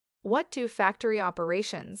What do factory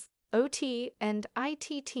operations, OT, and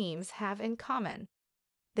IT teams have in common?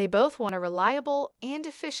 They both want a reliable and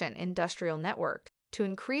efficient industrial network to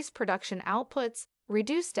increase production outputs,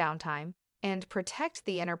 reduce downtime, and protect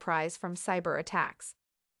the enterprise from cyber attacks.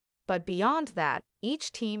 But beyond that,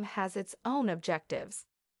 each team has its own objectives.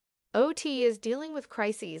 OT is dealing with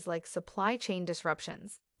crises like supply chain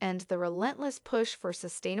disruptions and the relentless push for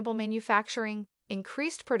sustainable manufacturing,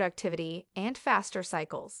 increased productivity, and faster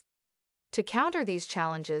cycles. To counter these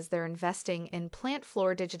challenges, they're investing in plant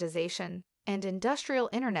floor digitization and industrial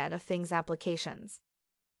Internet of Things applications.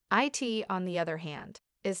 IT, on the other hand,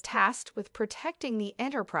 is tasked with protecting the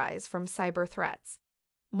enterprise from cyber threats.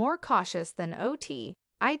 More cautious than OT,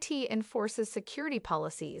 IT enforces security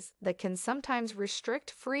policies that can sometimes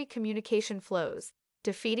restrict free communication flows,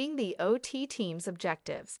 defeating the OT team's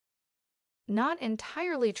objectives. Not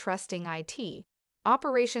entirely trusting IT,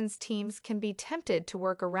 operations teams can be tempted to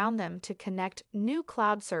work around them to connect new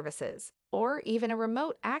cloud services or even a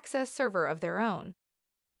remote access server of their own.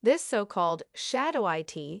 This so-called shadow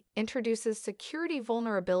IT introduces security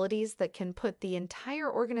vulnerabilities that can put the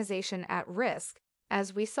entire organization at risk,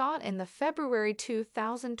 as we saw in the February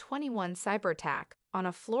 2021 cyber attack on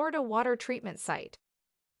a Florida water treatment site.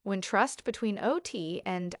 When trust between OT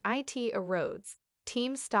and IT erodes,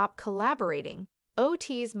 teams stop collaborating,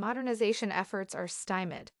 OT's modernization efforts are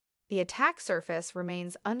stymied, the attack surface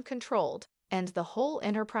remains uncontrolled, and the whole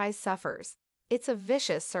enterprise suffers. It's a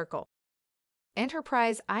vicious circle.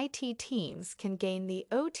 Enterprise IT teams can gain the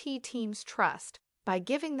OT team's trust by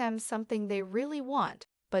giving them something they really want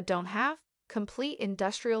but don't have: complete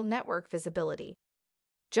industrial network visibility.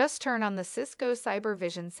 Just turn on the Cisco Cyber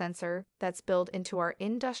Vision sensor that's built into our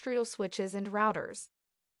industrial switches and routers.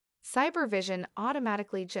 Cyber Vision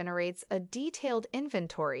automatically generates a detailed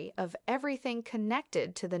inventory of everything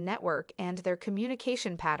connected to the network and their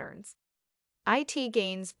communication patterns. IT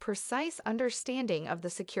gains precise understanding of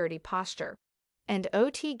the security posture, and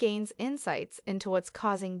OT gains insights into what's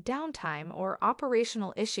causing downtime or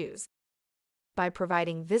operational issues. By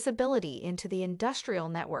providing visibility into the industrial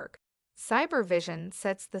network, Cyber Vision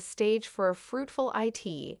sets the stage for a fruitful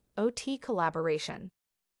IT-OT collaboration.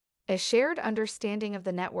 A shared understanding of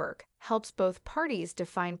the network helps both parties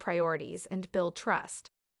define priorities and build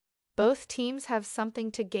trust. Both teams have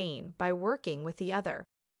something to gain by working with the other.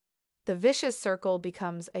 The vicious circle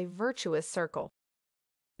becomes a virtuous circle.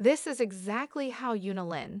 This is exactly how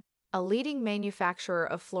Unilin, a leading manufacturer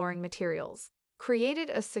of flooring materials, created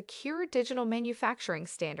a secure digital manufacturing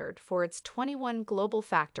standard for its 21 global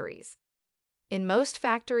factories. In most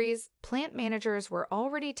factories, plant managers were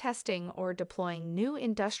already testing or deploying new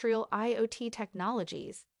industrial IoT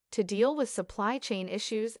technologies to deal with supply chain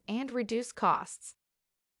issues and reduce costs.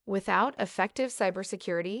 Without effective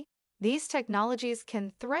cybersecurity, these technologies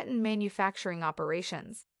can threaten manufacturing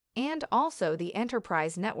operations and also the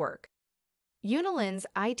enterprise network. Unilin's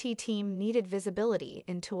IT team needed visibility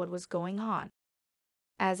into what was going on.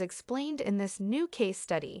 As explained in this new case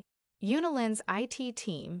study, Unilin's IT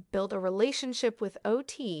team built a relationship with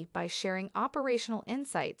OT by sharing operational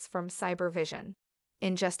insights from Cyber Vision.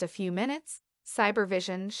 In just a few minutes, Cyber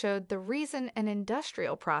Vision showed the reason an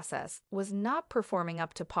industrial process was not performing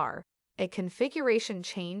up to par: a configuration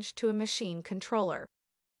change to a machine controller.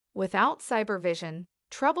 Without Cyber Vision,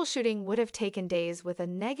 troubleshooting would have taken days with a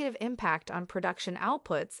negative impact on production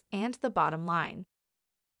outputs and the bottom line.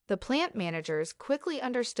 The plant managers quickly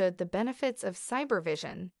understood the benefits of Cyber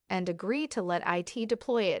Vision and agreed to let IT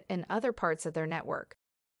deploy it in other parts of their network.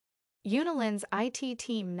 Unilin's IT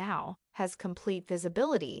team now has complete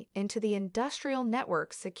visibility into the industrial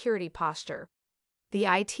network security posture. The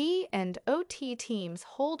IT and OT teams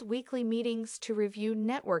hold weekly meetings to review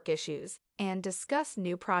network issues and discuss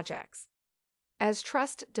new projects. As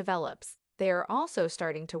trust develops, they are also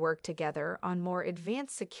starting to work together on more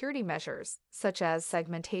advanced security measures, such as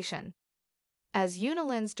segmentation. As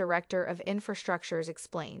Unilin's Director of Infrastructures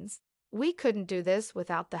explains, "We couldn't do this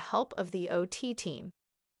without the help of the OT team.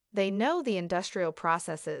 They know the industrial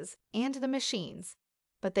processes and the machines,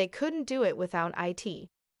 but they couldn't do it without IT.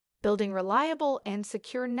 Building reliable and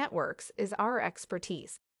secure networks is our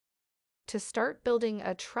expertise." To start building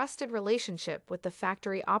a trusted relationship with the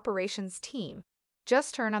factory operations team,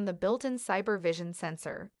 just turn on the built-in Cyber Vision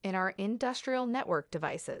sensor in our industrial network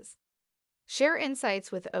devices. Share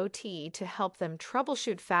insights with OT to help them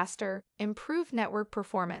troubleshoot faster, improve network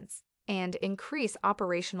performance, and increase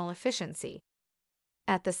operational efficiency.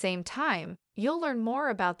 At the same time, you'll learn more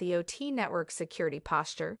about the OT network security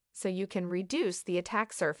posture so you can reduce the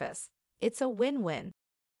attack surface. It's a win-win.